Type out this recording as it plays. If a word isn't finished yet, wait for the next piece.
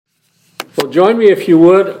Well, join me, if you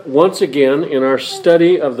would, once again in our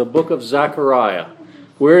study of the book of Zechariah.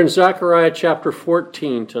 We're in Zechariah chapter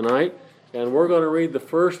 14 tonight, and we're going to read the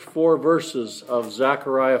first 4 verses of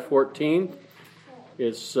Zechariah 14.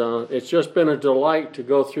 It's just been a delight to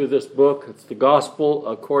go through this book. It's the gospel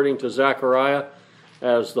according to Zechariah,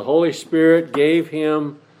 as the Holy Spirit gave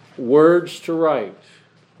him words to write,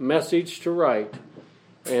 message to write,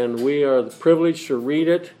 and we are privileged to read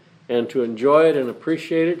it and to enjoy it and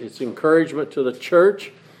appreciate it. It's encouragement to the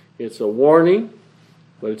church. It's a warning,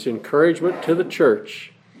 but it's encouragement to the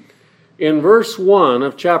church. In verse 1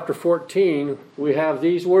 of chapter 14, we have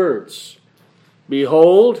these words: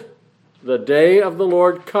 "Behold, the day of the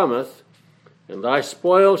Lord cometh, and thy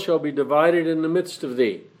spoil shall be divided in the midst of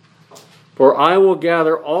thee. For I will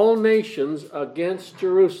gather all nations against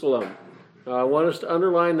Jerusalem." Now, I want us to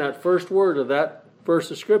underline that first word of that verse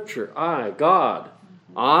of Scripture. I, God,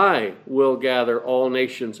 I will gather all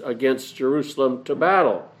nations against Jerusalem to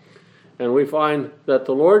battle. And we find that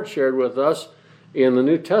the Lord shared with us in the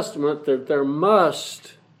New Testament that there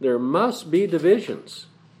must be divisions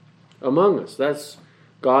among us.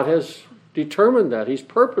 God has determined that. He's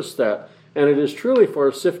purposed that. And it is truly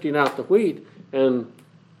for sifting out the wheat and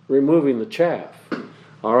removing the chaff.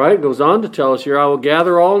 All right, it goes on to tell us here, "I will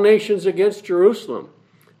gather all nations against Jerusalem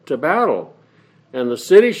to battle. And the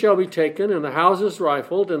city shall be taken, and the houses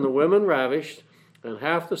rifled, and the women ravished, and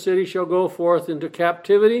half the city shall go forth into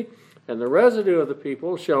captivity, and the residue of the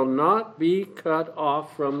people shall not be cut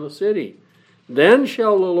off from the city. Then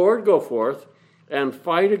shall the Lord go forth and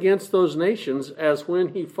fight against those nations as when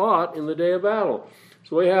he fought in the day of battle."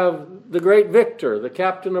 So we have the great victor, the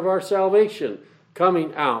captain of our salvation,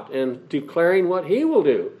 coming out and declaring what he will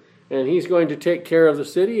do. And he's going to take care of the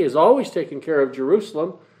city. He has always taken care of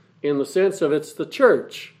Jerusalem, in the sense of it's the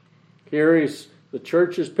church. Here the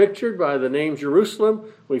church is pictured by the name Jerusalem.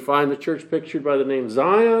 We find the church pictured by the name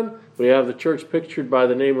Zion. We have the church pictured by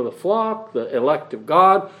the name of the flock, the elect of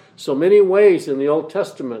God. So many ways in the Old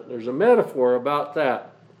Testament, there's a metaphor about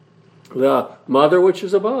that. The mother which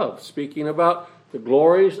is above, speaking about the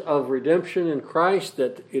glories of redemption in Christ,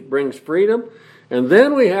 that it brings freedom. And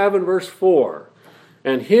then we have in verse 4,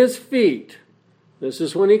 "And his feet," this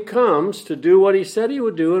is when he comes to do what he said he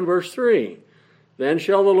would do in verse 3. "Then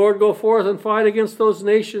shall the Lord go forth and fight against those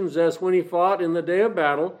nations as when he fought in the day of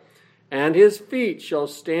battle, and his feet shall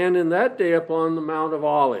stand in that day upon the Mount of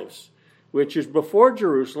Olives, which is before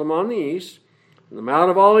Jerusalem on the east. And the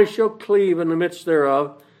Mount of Olives shall cleave in the midst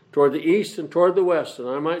thereof, toward the east and toward the west." And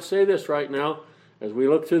I might say this right now, as we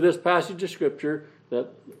look through this passage of Scripture, that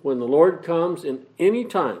when the Lord comes in any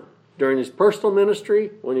time, during his personal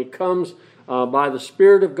ministry, when he comes by the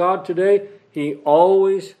Spirit of God today, he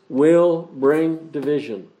always will bring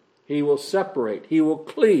division. He will separate. He will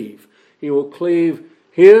cleave. He will cleave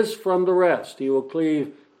his from the rest. He will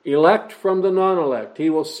cleave elect from the non-elect. He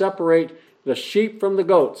will separate the sheep from the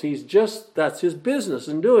goats. That's his business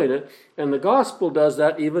in doing it. And the gospel does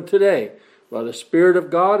that even today. By the Spirit of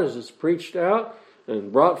God, as it's preached out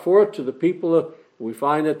and brought forth to the people, we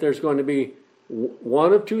find that there's going to be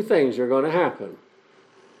one of two things are going to happen.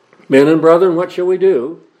 "Men and brethren, what shall we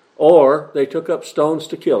do?" Or they took up stones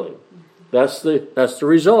to kill him. That's the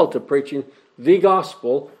result of preaching the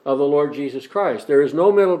gospel of the Lord Jesus Christ. There is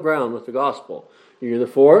no middle ground with the gospel. You're either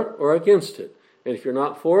for it or against it. And if you're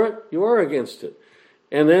not for it, you are against it.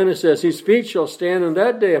 And then it says, "His feet shall stand in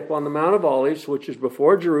that day upon the Mount of Olives, which is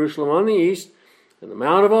before Jerusalem on the east. And the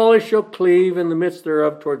Mount of Olives shall cleave in the midst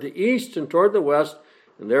thereof toward the east and toward the west.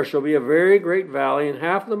 And there shall be a very great valley, and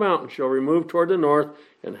half the mountain shall remove toward the north,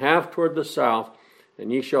 and half toward the south.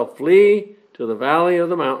 And ye shall flee to the valley of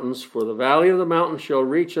the mountains, for the valley of the mountains shall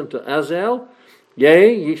reach unto Azel.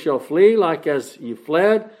 Yea, ye shall flee like as ye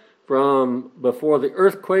fled from before the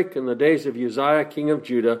earthquake in the days of Uzziah king of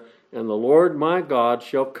Judah. And the Lord my God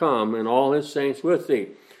shall come, and all his saints with thee."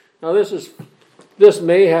 Now this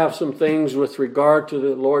may have some things with regard to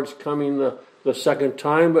the Lord's coming the second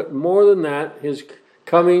time, but more than that, his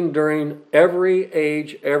coming during every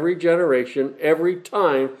age, every generation, every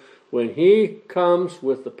time. When he comes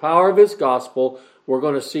with the power of his gospel, we're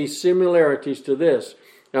going to see similarities to this.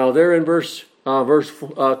 Now there in verse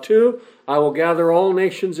 2, "I will gather all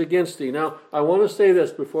nations against thee." Now I want to say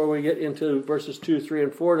this before we get into verses 2, 3,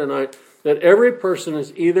 and 4 tonight, that every person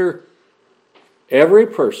is either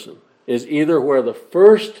where the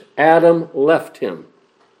first Adam left him,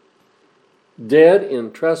 dead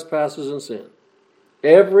in trespasses and sin.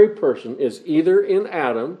 Every person is either in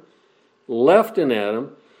Adam, left in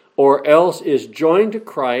Adam, or else is joined to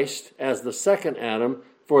Christ as the second Adam,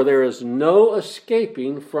 for there is no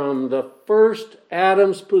escaping from the first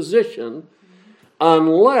Adam's position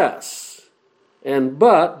unless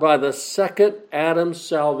but by the second Adam's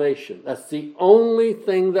salvation. That's the only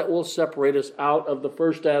thing that will separate us out of the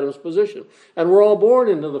first Adam's position. And we're all born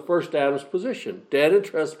into the first Adam's position, dead in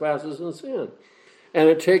trespasses and sin. And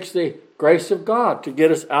it takes the grace of God to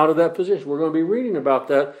get us out of that position. We're going to be reading about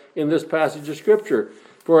that in this passage of Scripture.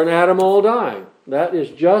 For in Adam all die. That is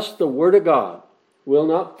just the Word of God. We'll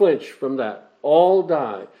not flinch from that. All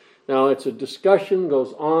die. Now, it's a discussion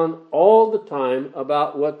goes on all the time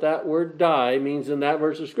about what that word die means in that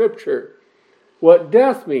verse of Scripture. What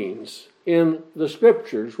death means in the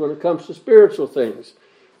Scriptures when it comes to spiritual things.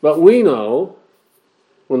 But we know,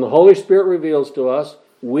 when the Holy Spirit reveals to us,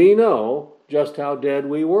 we know just how dead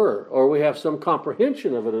we were, or we have some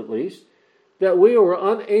comprehension of it at least, that we were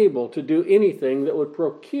unable to do anything that would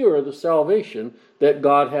procure the salvation that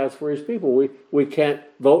God has for His people. We can't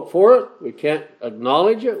vote for it. We can't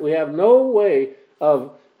acknowledge it. We have no way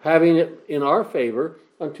of having it in our favor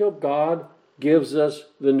until God gives us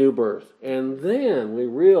the new birth. And then we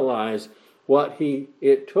realize what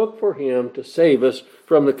it took for Him to save us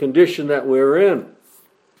from the condition that we're in.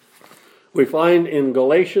 We find in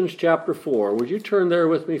Galatians chapter 4. Would you turn there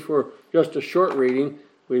with me for just a short reading?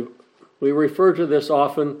 We refer to this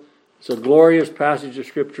often. It's a glorious passage of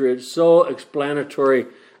Scripture. It's so explanatory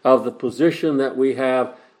of the position that we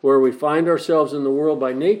have, where we find ourselves in the world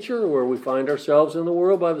by nature, where we find ourselves in the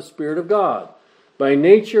world by the Spirit of God. By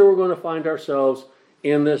nature, we're going to find ourselves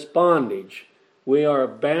in this bondage. We are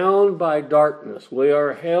bound by darkness. We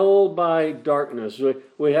are held by darkness.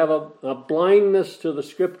 We have a blindness to the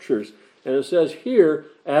Scriptures. And it says here,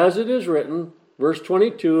 as it is written, verse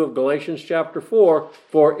 22 of Galatians chapter 4,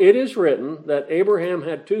 for it is written that Abraham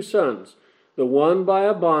had two sons, the one by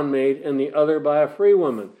a bondmaid and the other by a free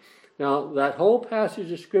woman. Now, that whole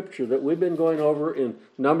passage of Scripture that we've been going over in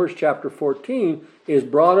Numbers chapter 14 is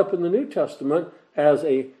brought up in the New Testament as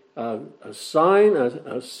a sign,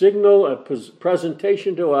 a signal, a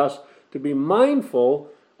presentation to us to be mindful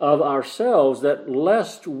of ourselves, that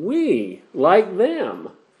lest we, like them,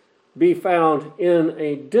 be found in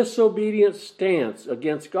a disobedient stance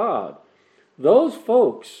against God. Those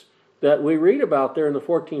folks that we read about there in the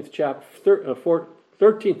 13th and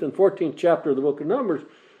 14th chapter of the book of Numbers,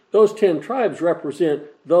 those 10 tribes represent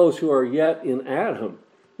those who are yet in Adam,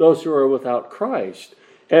 those who are without Christ.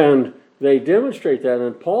 And they demonstrate that.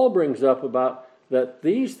 And Paul brings up about that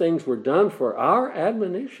these things were done for our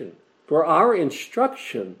admonition, for our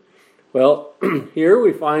instruction. Well, here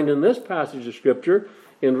we find in this passage of Scripture,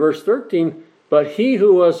 in verse 13, but he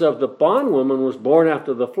who was of the bondwoman was born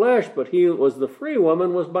after the flesh, but he who was the free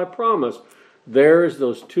woman was by promise. There's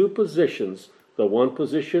those two positions, the one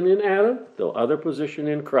position in Adam, the other position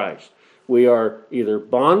in Christ. We are either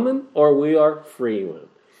bondmen or we are free men.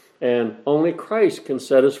 And only Christ can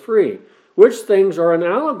set us free. Which things are an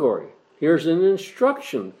allegory? Here's an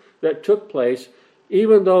instruction that took place,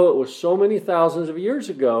 even though it was so many thousands of years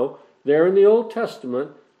ago, there in the Old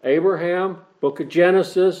Testament, Abraham, book of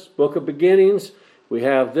Genesis, book of beginnings, we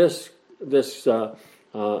have this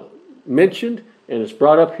mentioned, and it's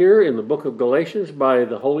brought up here in the book of Galatians by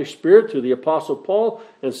the Holy Spirit to the Apostle Paul,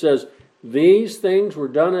 and says, these things were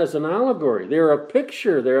done as an allegory. They're a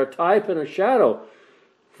picture, they're a type and a shadow.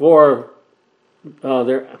 For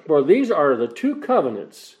these are the two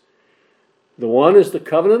covenants. The one is the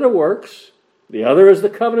covenant of works, the other is the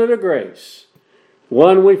covenant of grace.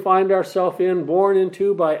 One we find ourselves born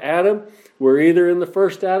into by Adam. We're either in the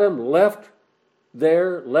first Adam, left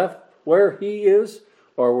where he is,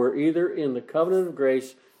 or we're either in the covenant of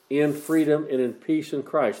grace, in freedom and in peace in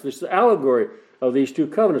Christ. This is the allegory of these two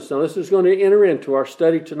covenants. Now, this is going to enter into our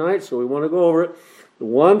study tonight, so we want to go over it. The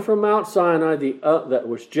one from Mount Sinai, that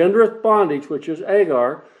which gendereth bondage, which is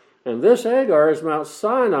Agar, and this Agar is Mount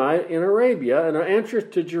Sinai in Arabia, and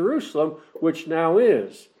entereth to Jerusalem, which now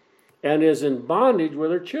is, and is in bondage with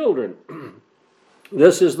her children.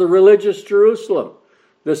 This is the religious Jerusalem.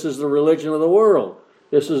 This is the religion of the world.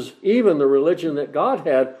 This is even the religion that God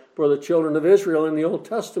had for the children of Israel in the Old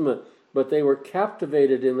Testament. But they were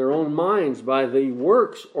captivated in their own minds by the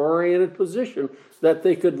works-oriented position that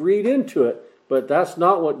they could read into it. But that's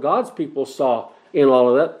not what God's people saw in all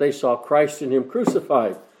of that. They saw Christ and Him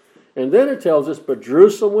crucified. And then it tells us, but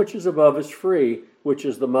Jerusalem which is above is free, which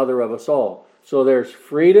is the mother of us all. So there's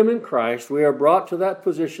freedom in Christ. We are brought to that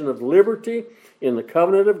position of liberty in the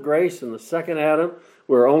covenant of grace in the second Adam.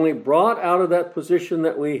 We're only brought out of that position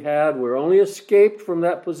that we had. We're only escaped from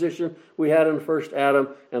that position we had in the first Adam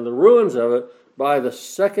and the ruins of it by the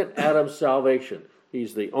second Adam's salvation.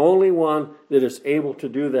 He's the only one that is able to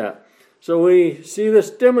do that. So we see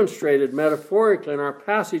this demonstrated metaphorically in our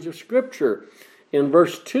passage of Scripture. in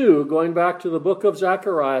verse 2, going back to the book of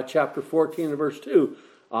Zechariah, chapter 14 and verse 2,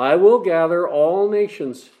 I will gather all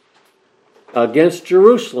nations against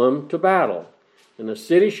Jerusalem to battle, and the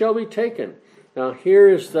city shall be taken. Now here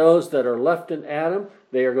is those that are left in Adam.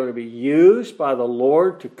 They are going to be used by the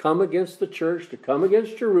Lord to come against the church, to come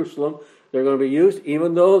against Jerusalem. They're going to be used,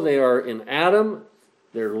 even though they are in Adam,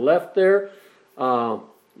 they're left there.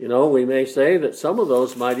 We may say that some of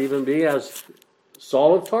those might even be as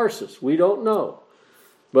Saul of Tarsus. We don't know.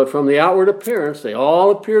 But from the outward appearance, they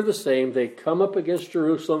all appear the same. They come up against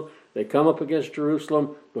Jerusalem. They come up against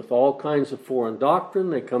Jerusalem with all kinds of foreign doctrine.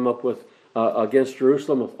 They come up with against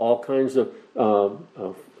Jerusalem with all kinds of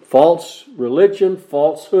false religion,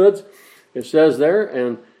 falsehoods. It says there,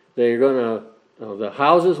 and they're going to, the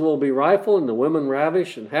houses will be rifled and the women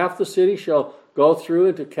ravished, and half the city shall go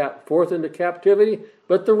through forth into captivity,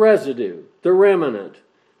 but the residue, the remnant,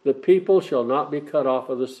 the people shall not be cut off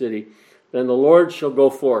of the city. Then the Lord shall go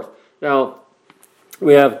forth. Now,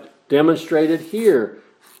 we have demonstrated here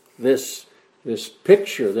this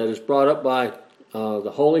picture that is brought up by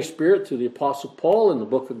the Holy Spirit through the Apostle Paul in the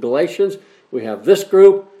book of Galatians. We have this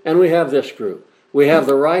group and we have this group. We have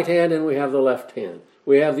the right hand and we have the left hand.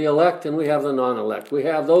 We have the elect and we have the non-elect. We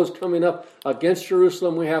have those coming up against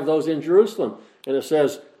Jerusalem. We have those in Jerusalem. And it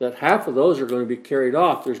says that half of those are going to be carried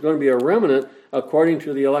off. There's going to be a remnant according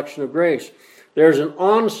to the election of grace. There's an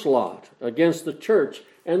onslaught against the church.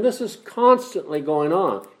 And this is constantly going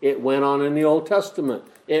on. It went on in the Old Testament.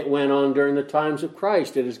 It went on during the times of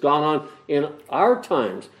Christ. It has gone on in our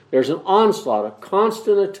times. There's an onslaught, a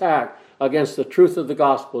constant attack against the truth of the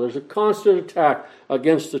gospel. There's a constant attack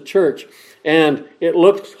against the church. And it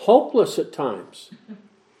looks hopeless at times.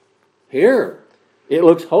 Here, it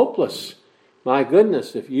looks hopeless. My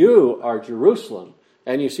goodness, if you are Jerusalem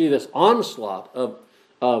and you see this onslaught of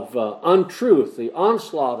untruth, the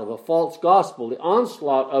onslaught of a false gospel, the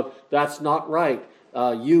onslaught of that's not right,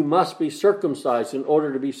 you must be circumcised in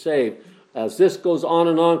order to be saved. As this goes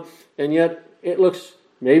on, and yet it looks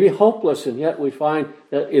maybe hopeless, and yet we find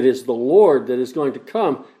that it is the Lord that is going to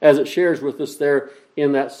come, as it shares with us there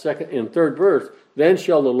in that second and third verse. Then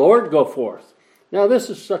shall the Lord go forth. Now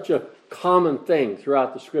this is such a common thing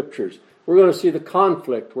throughout the Scriptures. We're going to see the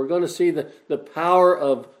conflict. We're going to see the power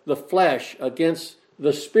of the flesh against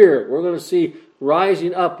the Spirit. We're going to see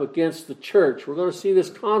rising up against the church. We're going to see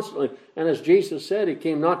this constantly. And as Jesus said, He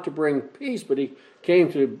came not to bring peace, but He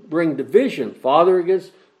came to bring division. Father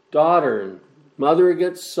against daughter, and mother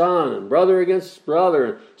against son, and brother against brother,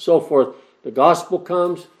 and so forth. The gospel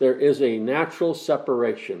comes, there is a natural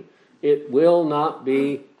separation. It will not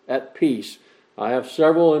be at peace. I have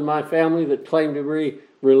several in my family that claim to be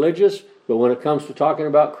religious, but when it comes to talking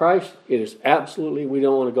about Christ, it is absolutely, we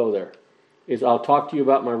don't want to go there. I'll talk to you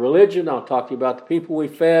about my religion, I'll talk to you about the people we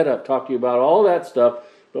fed, I'll talk to you about all that stuff,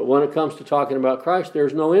 but when it comes to talking about Christ,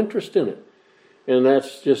 there's no interest in it. And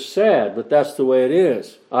that's just sad, but that's the way it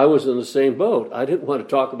is. I was in the same boat. I didn't want to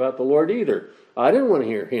talk about the Lord either. I didn't want to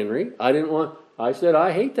hear Henry. I said,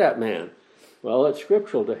 I hate that man. Well, it's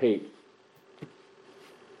scriptural to hate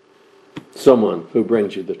someone who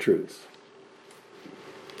brings you the truth.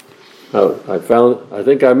 I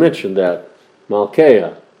think I mentioned that.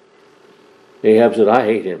 Malchiah. Ahab said, I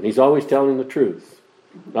hate him. He's always telling the truth.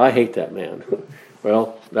 I hate that man.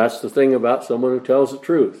 Well, that's the thing about someone who tells the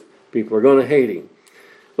truth. People are going to hate him.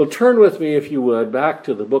 Well, turn with me, if you would, back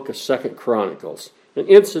to the book of 2 Chronicles, an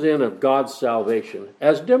incident of God's salvation,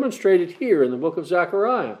 as demonstrated here in the book of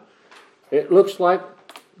Zechariah. It looks like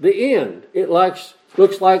the end. It looks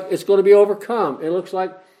like it's going to be overcome. It looks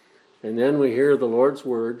like, and then we hear the Lord's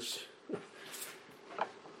words,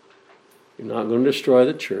 you're not going to destroy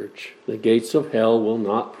the church. The gates of hell will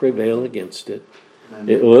not prevail against it. Amen.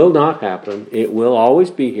 It will not happen. It will always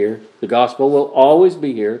be here. The gospel will always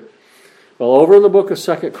be here. Well, over in the book of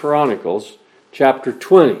 2 Chronicles, chapter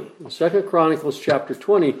 20. In 2 Chronicles, chapter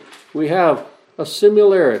 20, we have a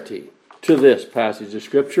similarity to this passage of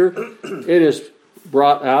Scripture. It is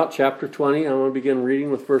brought out, chapter 20, I'm going to begin reading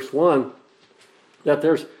with verse 1, that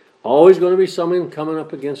there's always going to be something coming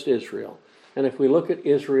up against Israel. And if we look at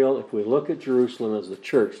Israel, if we look at Jerusalem as the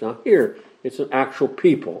church, now here, it's an actual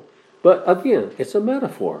people. But again, it's a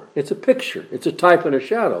metaphor. It's a picture. It's a type and a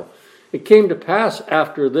shadow. It came to pass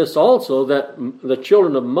after this also that the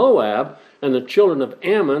children of Moab and the children of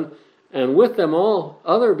Ammon, and with them all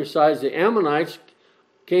other besides the Ammonites,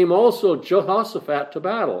 came also Jehoshaphat to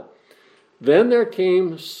battle. Then there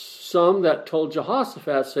came some that told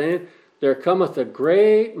Jehoshaphat, saying, there cometh a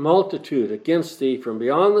great multitude against thee from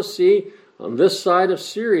beyond the sea on this side of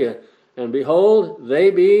Syria, and behold, they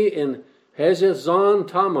be in Hazezon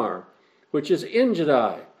Tamar, which is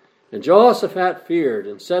Engedi. And Jehoshaphat feared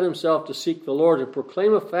and set himself to seek the Lord and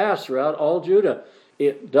proclaim a fast throughout all Judah.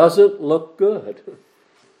 It doesn't look good.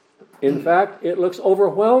 In fact, it looks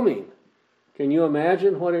overwhelming. Can you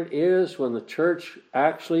imagine what it is when the church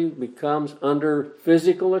actually becomes under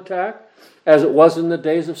physical attack, as it was in the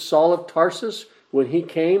days of Saul of Tarsus, when he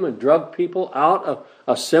came and drug people out of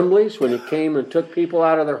assemblies, when he came and took people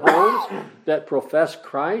out of their homes that professed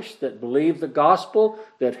Christ, that believed the gospel,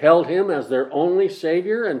 that held him as their only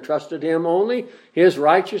Savior and trusted him only. His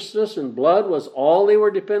righteousness and blood was all they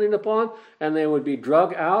were depending upon, and they would be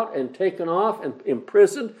drug out and taken off and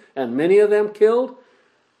imprisoned, and many of them killed.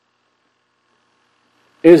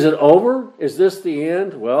 Is it over? Is this the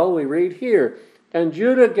end? Well, we read here, and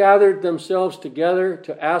Judah gathered themselves together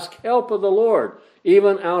to ask help of the Lord.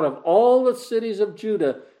 Even out of all the cities of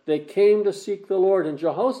Judah, they came to seek the Lord. And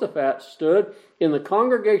Jehoshaphat stood in the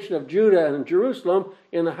congregation of Judah and in Jerusalem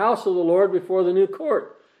in the house of the Lord before the new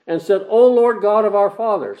court, and said, O Lord God of our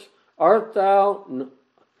fathers, art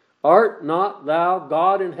not thou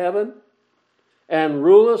God in heaven? And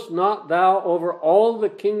rulest not thou over all the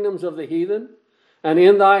kingdoms of the heathen? And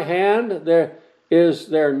in thy hand is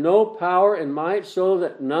there no power and might, so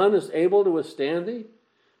that none is able to withstand thee?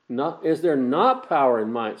 Is there not power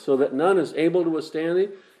and might, so that none is able to withstand thee?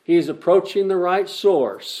 He's approaching the right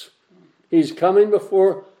source. He's coming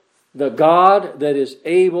before the God that is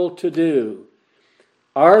able to do.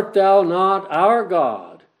 Art thou not our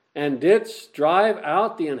God, and didst drive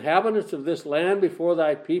out the inhabitants of this land before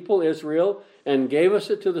thy people Israel, and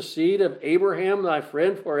gavest it to the seed of Abraham thy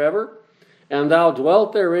friend forever? And thou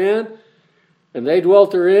dwelt therein, and they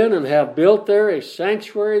dwelt therein, and have built there a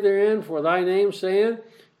sanctuary therein for thy name, saying,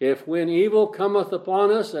 If when evil cometh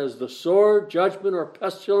upon us, as the sword, judgment, or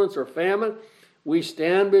pestilence, or famine, we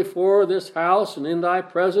stand before this house and in thy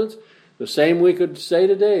presence. The same we could say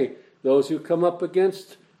today. Those who come up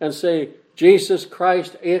against and say, Jesus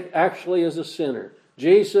Christ actually is a sinner.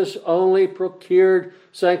 Jesus only procured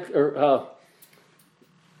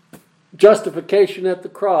justification at the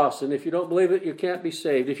cross, and if you don't believe it, you can't be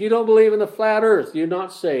saved. If you don't believe in the flat earth, you're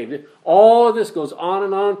not saved. All of this goes on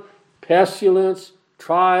and on. Pestilence,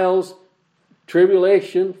 trials,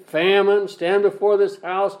 tribulation, famine, stand before this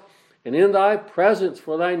house, and in thy presence,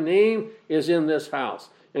 for thy name is in this house.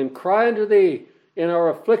 And cry unto thee in our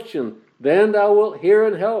affliction, then thou wilt hear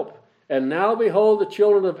and help. And now behold the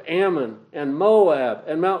children of Ammon, and Moab,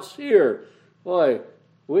 and Mount Seir. Boy,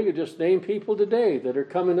 we could just name people today that are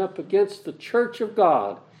coming up against the church of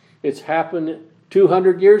God. It's happened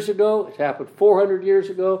 200 years ago. It happened 400 years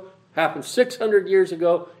ago. Happened 600 years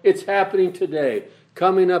ago. It's happening today,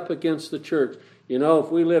 coming up against the church. You know, if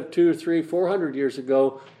we lived 200, 300, 400 years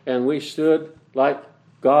ago and we stood like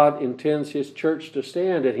God intends His church to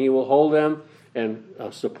stand, and He will hold them and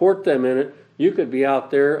support them in it, you could be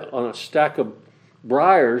out there on a stack of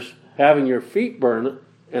briars having your feet burned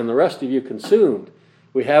and the rest of you consumed.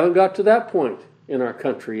 We haven't got to that point in our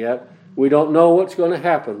country yet. We don't know what's going to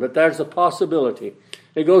happen, but there's a possibility.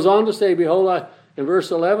 It goes on to say, behold, in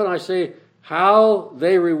verse 11, I say, how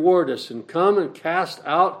they reward us, and come and cast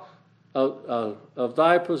out of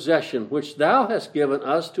thy possession, which thou hast given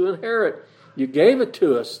us to inherit. You gave it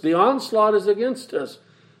to us. The onslaught is against us.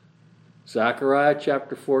 Zechariah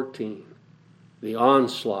chapter 14. The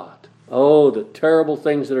onslaught. Oh, the terrible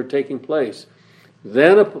things that are taking place.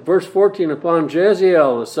 Then, verse 14, upon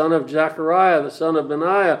Jeziel, the son of Zechariah, the son of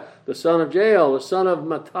Benaiah, the son of Jael, the son of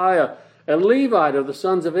Matthiah, a Levite of the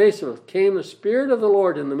sons of Asaph, came the Spirit of the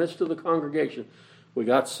Lord in the midst of the congregation. We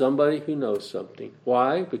got somebody who knows something.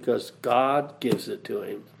 Why? Because God gives it to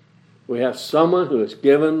him. We have someone who is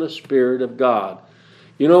given the Spirit of God.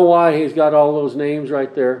 You know why he's got all those names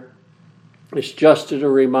right there? It's just to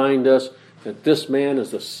remind us that this man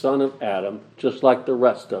is the son of Adam, just like the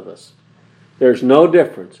rest of us. There's no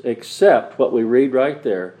difference except what we read right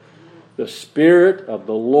there. The Spirit of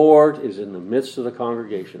the Lord is in the midst of the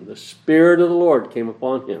congregation. The Spirit of the Lord came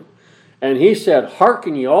upon him. And he said,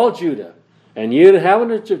 Hearken ye all Judah, and ye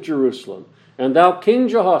inhabitants of Jerusalem, and thou King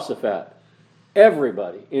Jehoshaphat,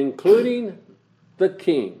 everybody, including the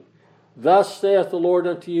king. Thus saith the Lord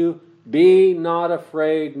unto you, Be not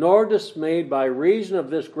afraid, nor dismayed by reason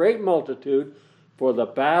of this great multitude, for the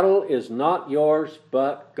battle is not yours,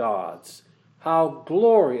 but God's. How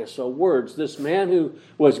glorious are words. This man who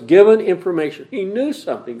was given information, he knew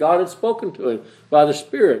something. God had spoken to him by the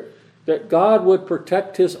Spirit, that God would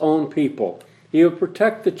protect His own people. He would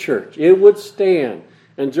protect the church. It would stand.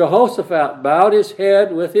 And Jehoshaphat bowed his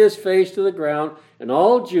head with his face to the ground, and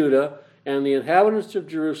all Judah and the inhabitants of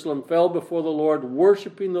Jerusalem fell before the Lord,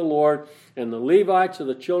 worshiping the Lord, and the Levites and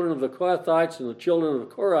the children of the Kohathites and the children of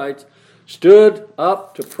the Korahites stood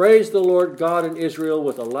up to praise the Lord God in Israel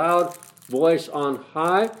with a loud voice on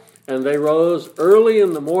high. And they rose early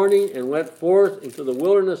in the morning and went forth into the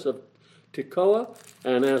wilderness of Tekoa.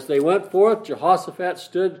 And as they went forth, Jehoshaphat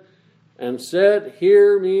stood and said,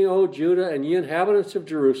 Hear me, O Judah, and ye inhabitants of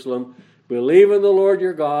Jerusalem. Believe in the Lord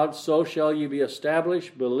your God, so shall ye be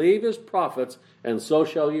established. Believe his prophets, and so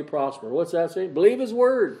shall ye prosper. What's that saying? Believe his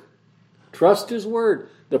word. Trust his word.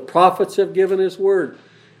 The prophets have given his word.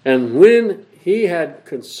 And when he had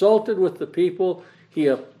consulted with the people, he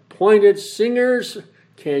appointed singers.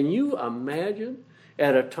 Can you imagine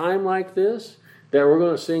at a time like this that we're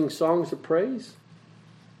going to sing songs of praise?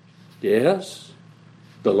 Yes.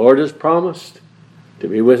 The Lord has promised to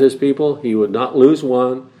be with his people. He would not lose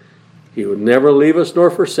one. He would never leave us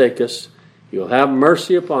nor forsake us. He will have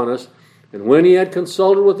mercy upon us. And when he had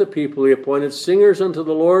consulted with the people, he appointed singers unto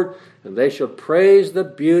the Lord, and they shall praise the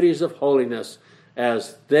beauties of holiness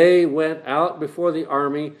as they went out before the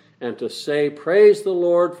army, and to say, Praise the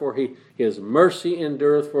Lord, for his mercy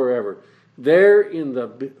endureth forever. There in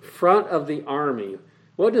the front of the army,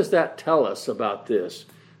 what does that tell us about this?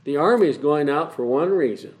 The army is going out for one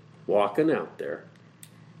reason, walking out there.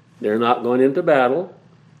 They're not going into battle.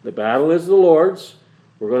 The battle is the Lord's.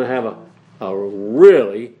 We're going to have a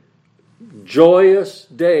really joyous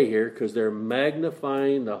day here because they're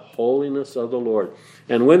magnifying the holiness of the Lord.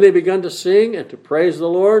 And when they begun to sing and to praise the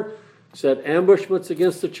Lord, set ambushments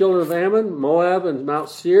against the children of Ammon, Moab, and Mount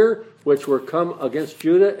Seir, which were come against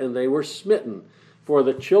Judah, and they were smitten. For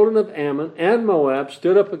the children of Ammon and Moab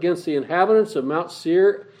stood up against the inhabitants of Mount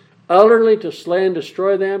Seir, utterly to slay and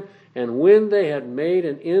destroy them. And when they had made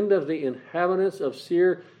an end of the inhabitants of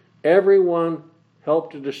Seir, every one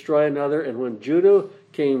helped to destroy another. And when Judah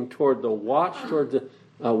came toward the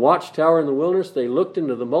watchtower in the wilderness, they looked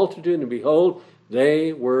into the multitude, and behold,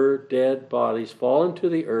 they were dead bodies fallen to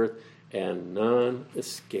the earth, and none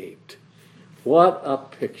escaped. What a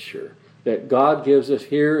picture that God gives us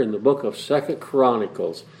here in the book of 2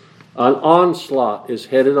 Chronicles. An onslaught is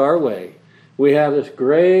headed our way. We have this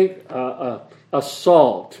great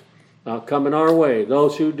assault coming our way.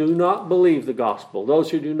 Those who do not believe the gospel,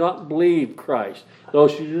 those who do not believe Christ,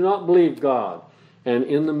 those who do not believe God. And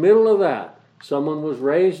in the middle of that, someone was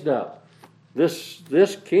raised up. This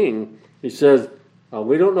king, he says,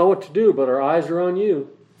 we don't know what to do, but our eyes are on you.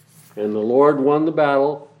 And the Lord won the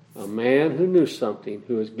battle. A man who knew something,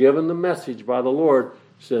 who was given the message by the Lord,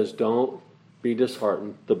 says, don't be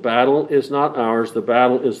disheartened. The battle is not ours. The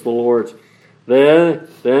battle is the Lord's.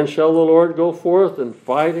 Then shall the Lord go forth and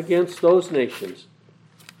fight against those nations.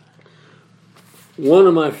 One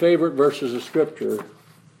of my favorite verses of Scripture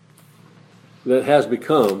that has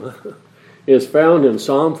become is found in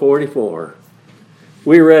Psalm 44.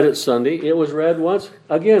 We read it Sunday. It was read once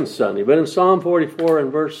again Sunday. But in Psalm 44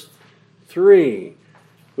 and verse 3,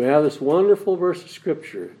 we have this wonderful verse of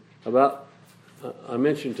Scripture about, I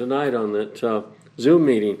mentioned tonight on that Zoom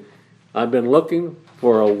meeting, I've been looking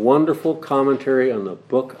for a wonderful commentary on the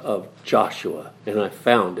book of Joshua, and I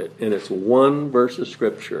found it, and it's one verse of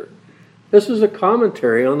Scripture. This is a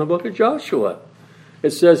commentary on the book of Joshua. It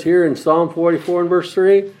says here in Psalm 44 and verse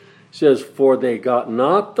 3, it says, For they got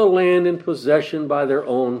not the land in possession by their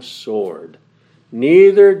own sword,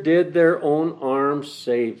 neither did their own arm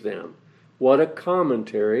save them. What a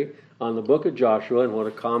commentary on the book of Joshua, and what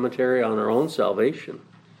a commentary on our own salvation.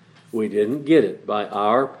 We didn't get it by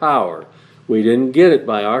our power. We didn't get it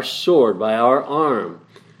by our sword, by our arm.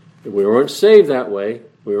 We weren't saved that way.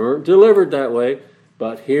 We weren't delivered that way.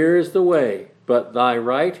 But here is the way. But thy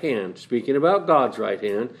right hand, speaking about God's right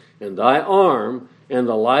hand, and thy arm, and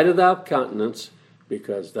the light of thy countenance,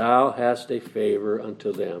 because thou hast a favor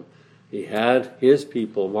unto them. He had his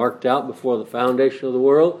people marked out before the foundation of the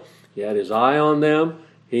world. He had his eye on them.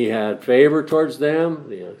 He had favor towards them.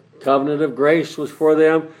 The covenant of grace was for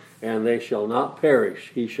them. And they shall not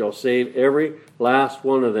perish. He shall save every last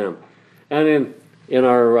one of them. And in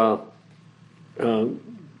our,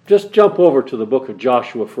 just jump over to the book of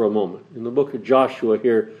Joshua for a moment. In the book of Joshua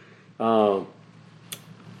here,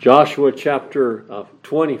 Joshua chapter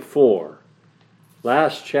 24,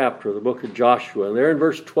 last chapter of the book of Joshua. And there in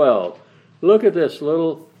verse 12, look at this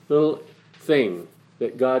little thing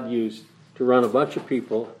that God used to run a bunch of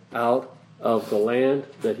people out of the land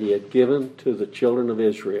that he had given to the children of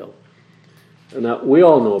Israel. And now, we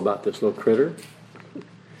all know about this little critter.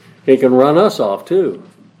 He can run us off too.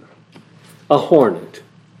 A hornet.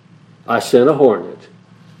 I sent a hornet.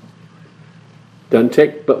 Doesn't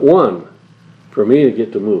take but one for me to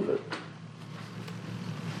get to moving.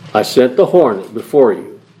 I sent the hornet before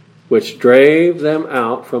you, which drave them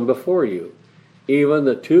out from before you, even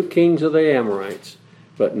the two kings of the Amorites,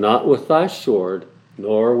 but not with thy sword,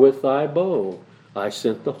 nor with thy bow. I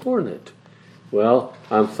sent the hornet. Well,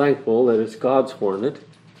 I'm thankful that it's God's hornet.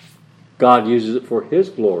 God uses it for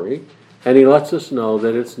His glory, and He lets us know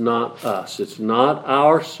that it's not us. It's not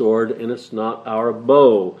our sword, and it's not our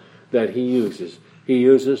bow that He uses. He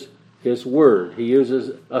uses His word. He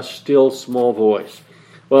uses a still small voice.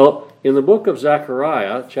 Well, in the book of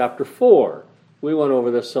Zechariah, chapter 4, we went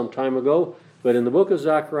over this some time ago, but in the book of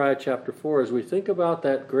Zechariah, chapter 4, as we think about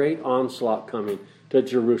that great onslaught coming to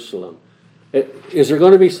Jerusalem, is there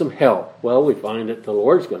going to be some help? Well, we find that the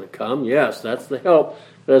Lord's going to come. Yes, that's the help.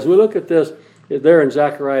 But as we look at this, there in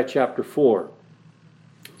Zechariah chapter 4.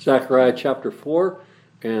 Zechariah chapter 4,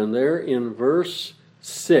 and there in verse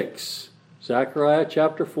 6. Zechariah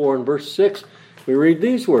chapter 4 and verse 6, we read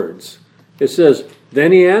these words. It says,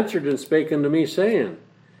 Then he answered and spake unto me, saying,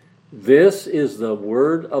 This is the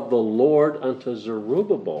word of the Lord unto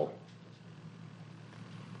Zerubbabel.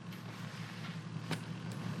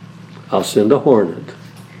 I'll send a hornet.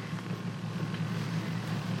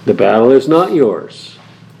 The battle is not yours.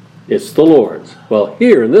 It's the Lord's. Well,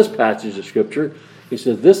 here in this passage of Scripture, he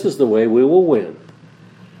says, This is the way we will win.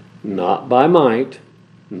 Not by might,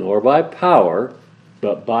 nor by power,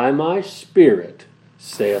 but by my Spirit,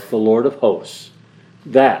 saith the Lord of hosts.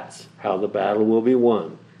 That's how the battle will be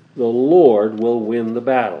won. The Lord will win the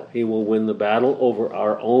battle. He will win the battle over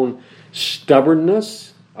our own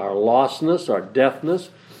stubbornness, our lostness, our deafness.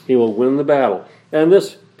 He will win the battle. And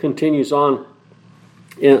this continues on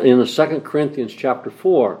in the 2 Corinthians chapter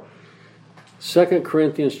 4. 2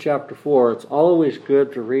 Corinthians chapter 4, it's always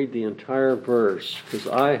good to read the entire verse, because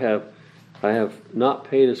I have not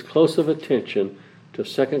paid as close of attention to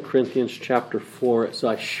 2 Corinthians chapter 4 as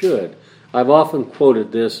I should. I've often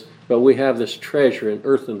quoted this, but we have this treasure in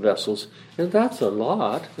earthen vessels, and that's a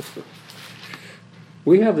lot.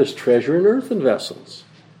 We have this treasure in earthen vessels.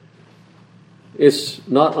 It's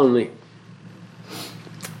not only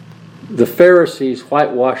the Pharisees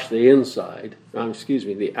whitewashed the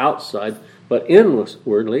the outside, but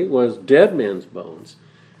inwardly was dead men's bones.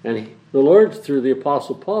 And the Lord, through the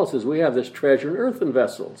Apostle Paul, says we have this treasure in earthen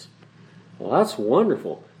vessels. Well, that's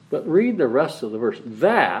wonderful. But read the rest of the verse.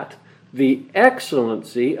 That the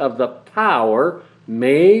excellency of the power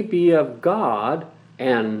may be of God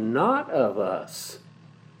and not of us.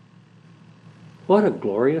 What a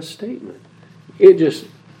glorious statement.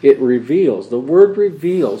 It reveals, the word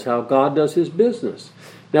reveals how God does His business.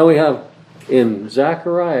 Now we have, in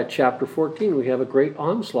Zechariah chapter 14, we have a great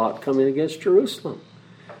onslaught coming against Jerusalem.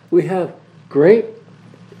 We have great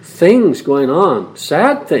things going on,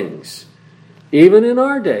 sad things. Even in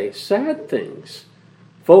our day, sad things.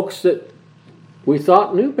 Folks that we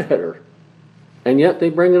thought knew better, and yet they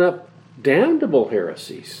bring up damnable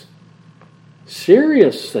heresies.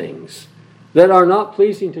 Serious things that are not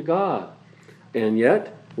pleasing to God. And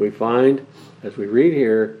yet, we find, as we read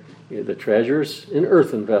here, the treasures in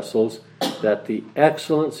earthen vessels, that the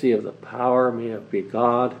excellency of the power may be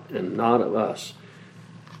God and not of us.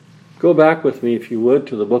 Go back with me, if you would,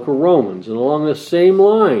 to the book of Romans. And along this same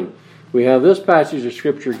line, we have this passage of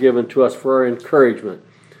Scripture given to us for our encouragement,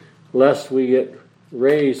 lest we get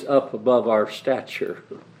raised up above our stature.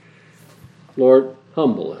 Lord,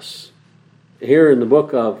 humble us. Here in the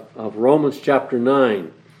book of Romans chapter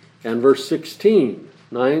 9 and verse 16,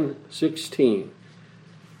 9:16.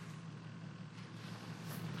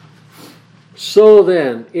 So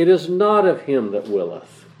then, it is not of him that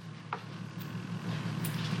willeth.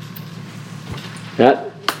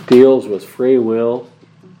 That deals with free will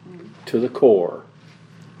to the core.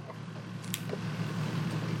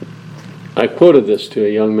 I quoted this to a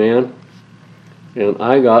young man, and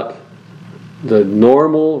I got the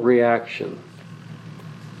normal reaction.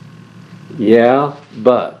 Yeah,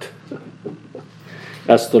 but.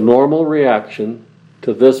 That's the normal reaction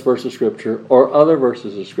to this verse of Scripture or other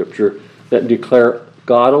verses of Scripture that declare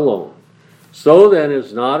God alone. So then, it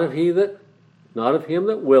is not of him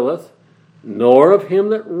that willeth, nor of him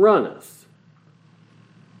that runneth,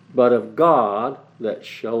 but of God that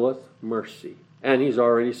showeth mercy. And he's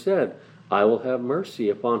already said, I will have mercy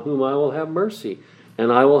upon whom I will have mercy,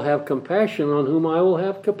 and I will have compassion on whom I will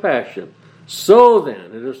have compassion. So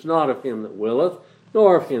then, it is not of him that willeth,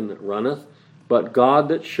 nor of him that runneth, but God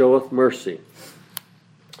that showeth mercy.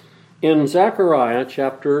 In Zechariah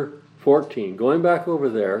chapter 14, going back over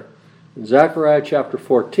there, in Zechariah chapter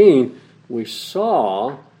 14, we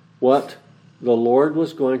saw what the Lord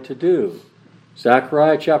was going to do.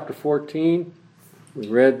 Zechariah chapter 14, we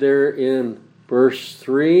read there in verse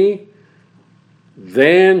 3,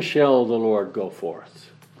 Then shall the Lord go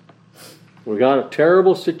forth. We got a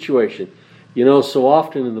terrible situation. You know, so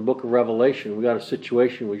often in the book of Revelation, we got a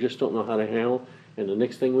situation we just don't know how to handle, and the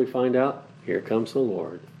next thing we find out, here comes the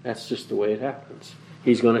Lord. That's just the way it happens.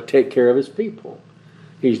 He's going to take care of his people.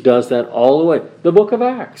 He does that all the way. The book of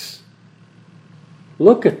Acts.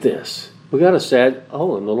 Look at this. We got a sad,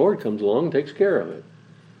 and the Lord comes along and takes care of it.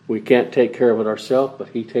 We can't take care of it ourselves, but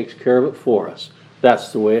he takes care of it for us.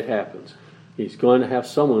 That's the way it happens. He's going to have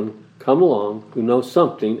someone come along who knows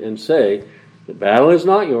something and say, the battle is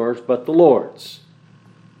not yours, but the Lord's.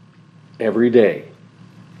 Every day.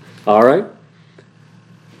 All right?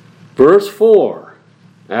 Verse 4.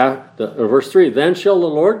 Verse 3. Then shall the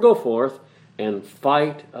Lord go forth and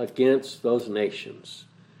fight against those nations.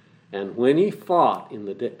 And when he fought in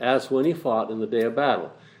the day, as when he fought in the day of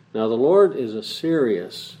battle. Now the Lord is a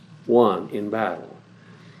serious one in battle.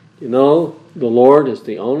 You know, the Lord is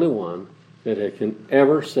the only one that can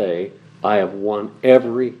ever say, I have won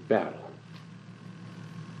every battle.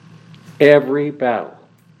 Every battle.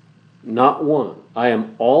 Not one. I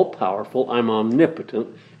am all-powerful, I'm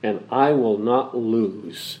omnipotent, and I will not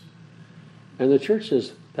lose. And the church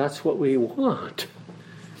says, that's what we want.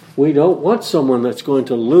 We don't want someone that's going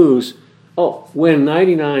to lose, win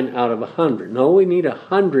 99 out of 100. No, we need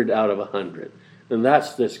 100 out of 100. And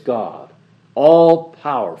that's this God.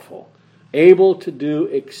 All-powerful. Able to do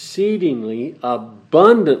exceedingly,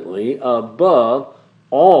 abundantly above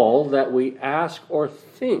all that we ask or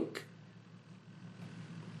think.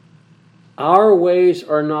 Our ways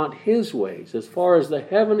are not his ways. As far as the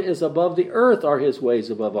heaven is above the earth are his ways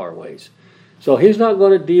above our ways. So he's not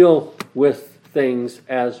going to deal with things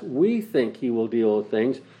as we think he will deal with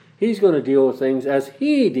things. He's going to deal with things as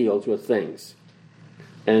he deals with things.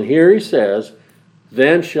 And here he says,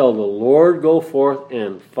 then shall the Lord go forth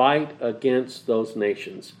and fight against those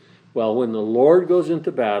nations. Well, when the Lord goes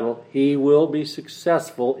into battle, he will be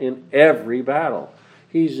successful in every battle.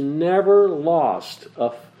 He's never lost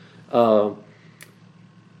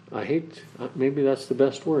maybe that's the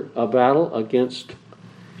best word, a battle against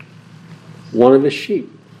one of his sheep.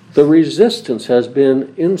 The resistance has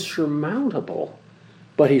been insurmountable,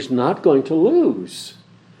 but he's not going to lose.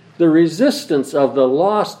 The resistance of the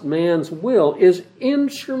lost man's will is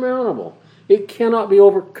insurmountable. It cannot be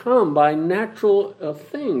overcome by natural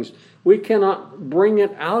things. We cannot bring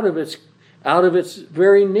it out of its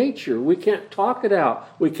very nature. We can't talk it out.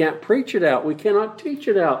 We can't preach it out. We cannot teach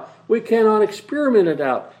it out. We cannot experiment it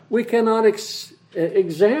out. We cannot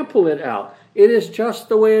example it out. It is just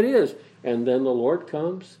the way it is. And then the Lord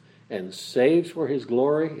comes and saves for his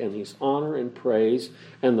glory and his honor and praise.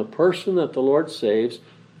 And the person that the Lord saves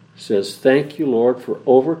says, thank you, Lord, for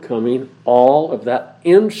overcoming all of that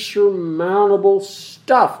insurmountable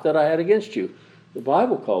stuff that I had against you. The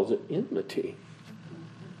Bible calls it enmity.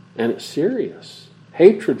 And it's serious.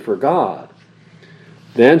 Hatred for God.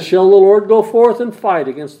 Then shall the Lord go forth and fight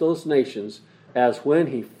against those nations as when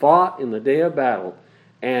he fought in the day of battle,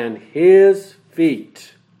 and his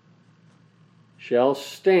feet shall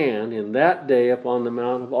stand in that day upon the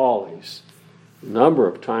Mount of Olives. A number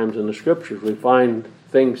of times in the Scriptures we find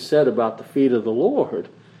things said about the feet of the Lord.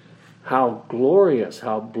 How glorious,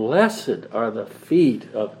 how blessed are the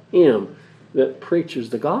feet of him that preaches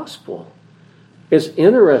the gospel. It's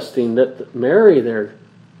interesting that Mary there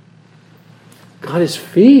got his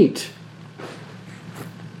feet.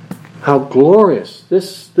 How glorious.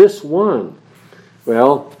 This one.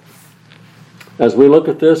 Well, as we look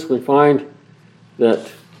at this, we find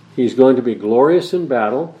that he's going to be glorious in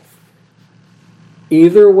battle.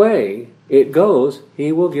 Either way it goes,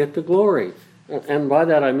 he will get the glory. And by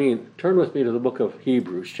that I mean, turn with me to the book of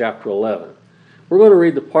Hebrews, chapter 11. We're going to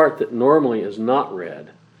read the part that normally is not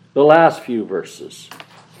read. The last few verses,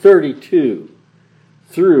 32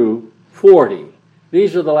 through 40.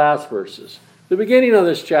 These are the last verses. The beginning of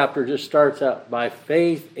this chapter just starts out by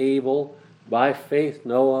faith Abel, by faith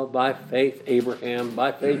Noah, by faith Abraham,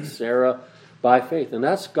 by faith Sarah, by faith. And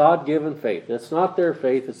that's God-given faith. It's not their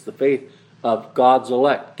faith, it's the faith of God's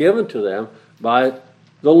elect, given to them by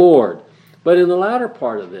the Lord. But in the latter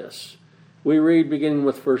part of this, we read beginning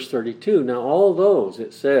with verse 32. Now all those,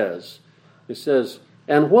 it says,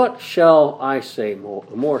 and what shall I say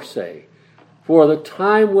more say? For the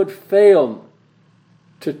time would fail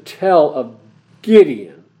to tell of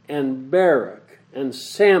Gideon and Barak and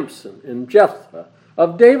Samson and Jephthah,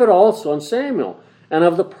 of David also and Samuel, and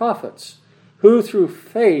of the prophets, who through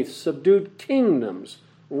faith subdued kingdoms,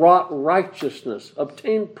 wrought righteousness,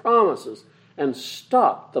 obtained promises, and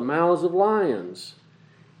stopped the mouths of lions.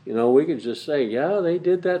 You know, we could just say, yeah, they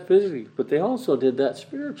did that physically, but they also did that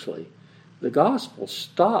spiritually. The gospel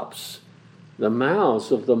stops the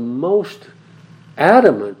mouths of the most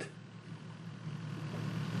adamant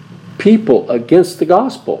people against the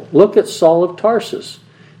gospel. Look at Saul of Tarsus.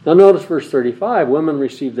 Now notice verse 35. Women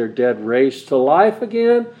received their dead raised to life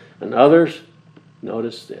again, and others,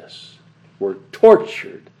 notice this, were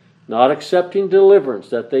tortured, not accepting deliverance,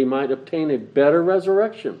 that they might obtain a better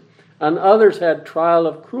resurrection. And others had trial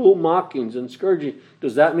of cruel mockings and scourging.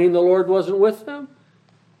 Does that mean the Lord wasn't with them?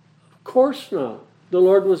 Of course not. The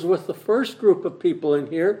Lord was with the first group of people in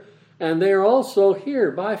here, and they are also here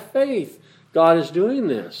by faith. God is doing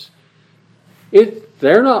this.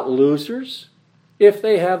 They're not losers. If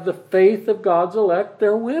they have the faith of God's elect,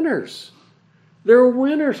 they're winners. They're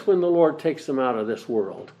winners when the Lord takes them out of this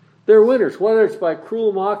world. They're winners, whether it's by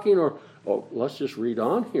cruel mocking or, let's just read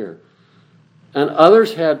on here. And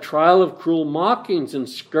others had trial of cruel mockings and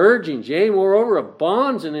scourgings, yea, moreover, of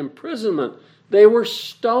bonds and imprisonment. They were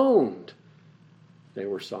stoned. They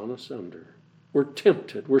were sawn asunder, were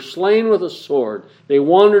tempted, were slain with a sword. They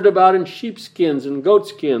wandered about in sheepskins and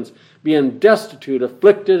goatskins, being destitute,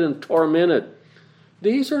 afflicted, and tormented.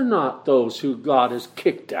 These are not those who God has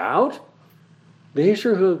kicked out. These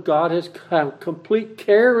are who God has had complete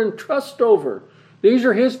care and trust over. These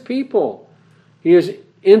are His people. He is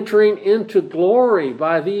entering into glory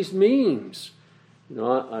by these means.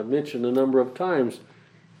 I've mentioned a number of times,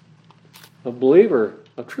 a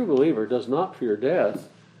true believer does not fear death.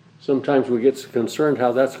 Sometimes we get concerned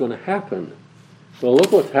how that's going to happen. Well,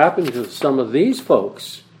 look what's happened to some of these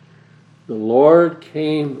folks. The Lord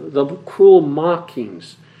came, the cruel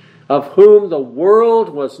mockings, of whom the world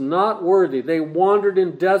was not worthy. They wandered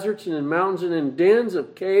in deserts and in mountains and in dens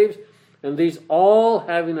of caves, and these all,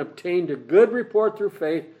 having obtained a good report through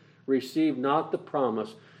faith, received not the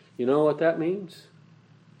promise. You know what that means?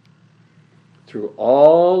 Through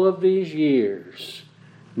all of these years,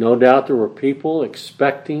 no doubt there were people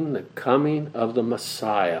expecting the coming of the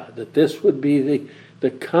Messiah, that this would be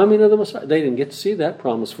the coming of the Messiah. They didn't get to see that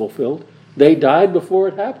promise fulfilled. They died before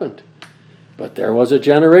it happened. But there was a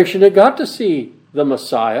generation that got to see the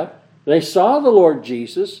Messiah. They saw the Lord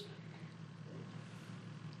Jesus,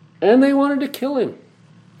 and they wanted to kill him.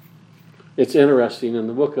 It's interesting, in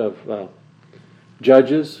the book of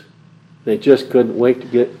Judges, they just couldn't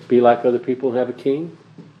wait to be like other people and have a king.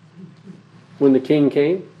 When the king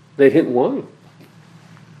came, they didn't want him.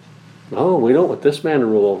 No, we don't want this man to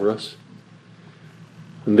rule over us.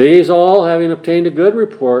 And these all, having obtained a good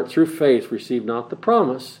report through faith, received not the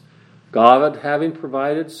promise, God having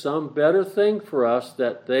provided some better thing for us,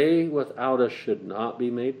 that they without us should not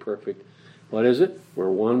be made perfect. What is it?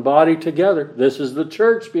 We're one body together. This is the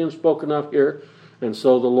church being spoken of here. And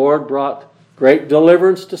so the Lord brought great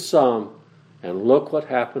deliverance to some, and look what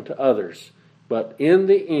happened to others. But in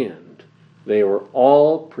the end, they were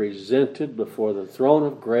all presented before the throne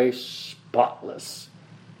of grace spotless.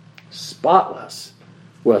 Spotless.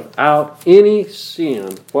 Without any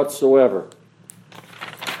sin whatsoever.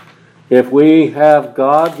 If we have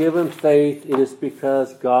God-given faith, it is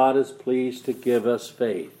because God is pleased to give us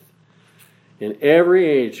faith. In every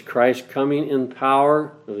age, Christ coming in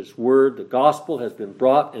power of His Word, the gospel has been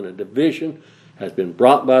brought, and a division has been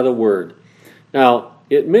brought by the Word. Now,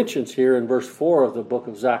 it mentions here in verse 4 of the book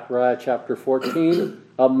of Zechariah, chapter 14,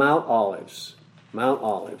 of Mount Olives. Mount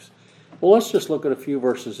Olives. Well, let's just look at a few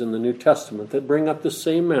verses in the New Testament that bring up the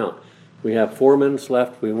same mount. We have 4 minutes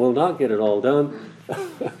left. We will not get it all done,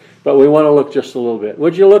 but we want to look just a little bit.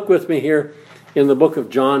 Would you look with me here in the book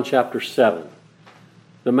of John, chapter 7?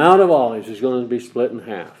 The Mount of Olives is going to be split in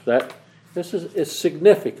half. This is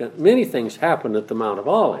significant. Many things happen at the Mount of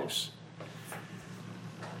Olives.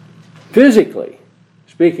 Physically,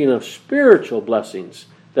 speaking of spiritual blessings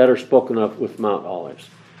that are spoken of with Mount Olives,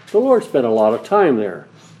 the Lord spent a lot of time there.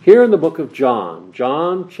 Here in the book of John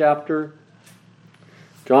chapter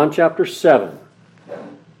 7,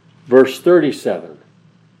 verse 37.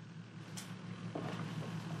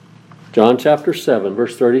 John chapter 7,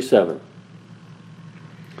 verse 37.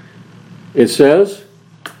 It says,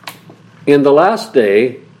 in the last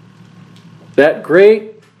day, that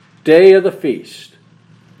great day of the feast,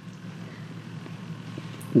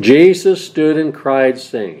 Jesus stood and cried,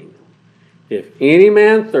 saying, if any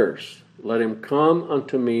man thirst, let him come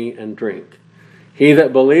unto me and drink. He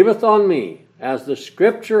that believeth on me, as the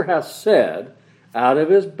Scripture hath said, out of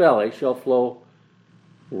his belly shall flow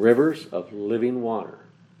rivers of living water.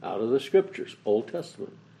 Out of the Scriptures, Old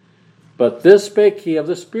Testament. But this spake he of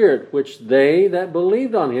the Spirit, which they that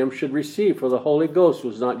believed on him should receive, for the Holy Ghost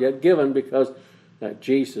was not yet given, because that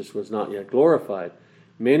Jesus was not yet glorified.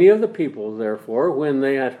 Many of the people, therefore, when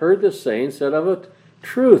they had heard this saying, said of it,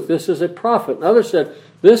 truth, this is a prophet. And others said,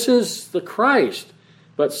 this is the Christ.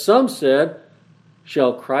 But some said,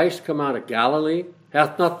 shall Christ come out of Galilee?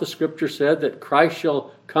 Hath not the Scripture said that Christ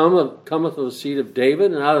shall cometh of the seed of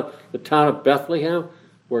David, and out of the town of Bethlehem,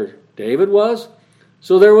 where David was?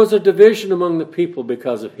 So there was a division among the people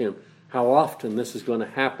because of him. How often this is going to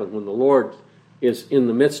happen when the Lord is in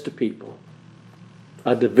the midst of people.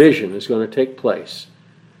 A division is going to take place.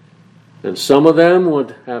 And some of them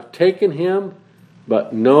would have taken him,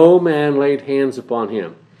 but no man laid hands upon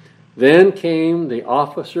him. Then came the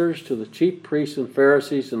officers to the chief priests and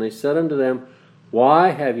Pharisees, and they said unto them, Why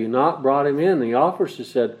have you not brought him in? The officers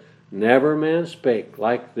said, Never man spake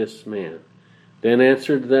like this man. Then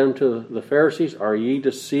answered them to the Pharisees, Are ye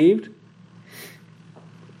deceived?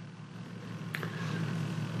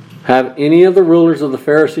 Have any of the rulers of the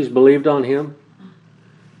Pharisees believed on him?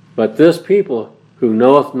 But this people who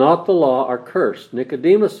knoweth not the law are cursed.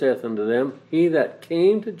 Nicodemus saith unto them, He that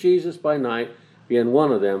came to Jesus by night, being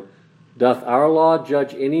one of them, doth our law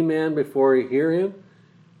judge any man before he hear him,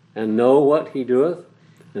 and know what he doeth?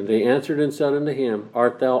 And they answered and said unto him,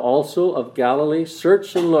 Art thou also of Galilee?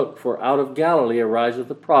 Search and look, for out of Galilee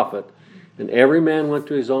ariseth a prophet. And every man went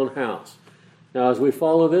to his own house. Now, as we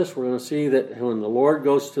follow this, we're going to see that when the Lord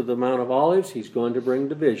goes to the Mount of Olives, he's going to bring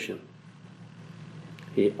division.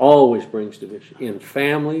 He always brings division in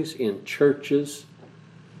families, in churches.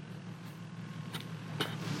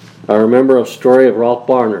 I remember a story of Ralph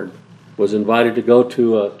Barnard was invited to go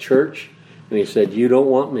to a church, and he said, You don't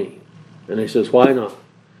want me. And he says, Why not?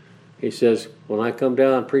 He says, When I come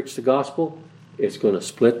down and preach the gospel, it's going to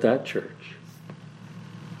split that church.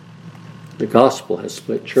 The gospel has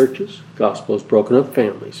split churches. The gospel has broken up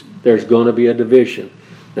families. There's going to be a division.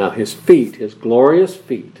 Now his feet, his glorious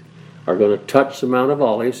feet, are going to touch the Mount of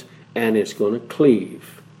Olives, and it's going to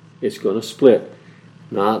cleave. It's going to split.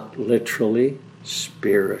 Not literally,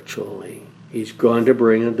 spiritually. He's going to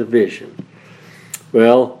bring a division.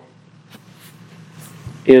 Well,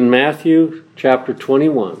 in Matthew chapter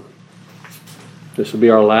 21, this will be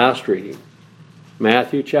our last reading.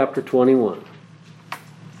 Matthew chapter 21.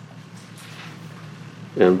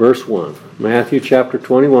 And verse 1. Matthew chapter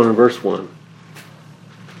 21 and verse 1.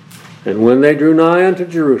 And when they drew nigh unto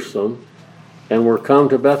Jerusalem, and were come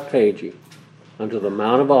to Bethphage, unto the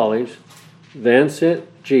Mount of Olives, then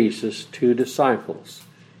sent Jesus 2 disciples.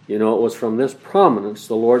 You know, it was from this prominence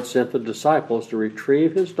the Lord sent the disciples to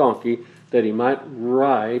retrieve his donkey, that he might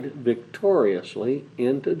ride victoriously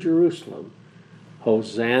into Jerusalem.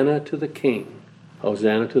 Hosanna to the King.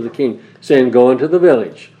 Hosanna to the King. Saying, Go into the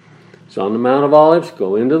village. It's on the Mount of Olives.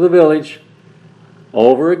 Go into the village.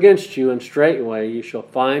 Over against you, and straightway you shall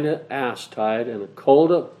find an ass tied, and a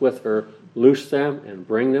colt with her. Loose them, and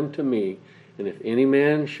bring them to me. And if any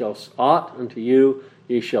man shall aught unto you,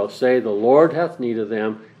 ye shall say, The Lord hath need of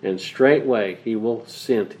them, and straightway he will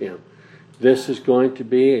send him. This is going to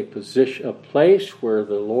be a place where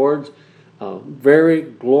the Lord's very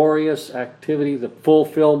glorious activity, the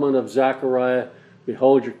fulfillment of Zechariah.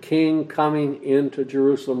 Behold your king coming into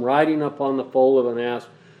Jerusalem, riding upon the foal of an ass.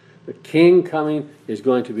 The king coming is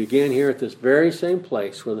going to begin here at this very same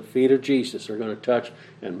place where the feet of Jesus are going to touch,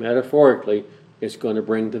 and metaphorically, it's going to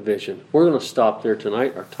bring division. We're going to stop there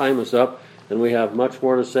tonight. Our time is up, and we have much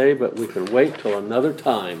more to say, but we can wait till another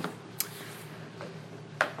time.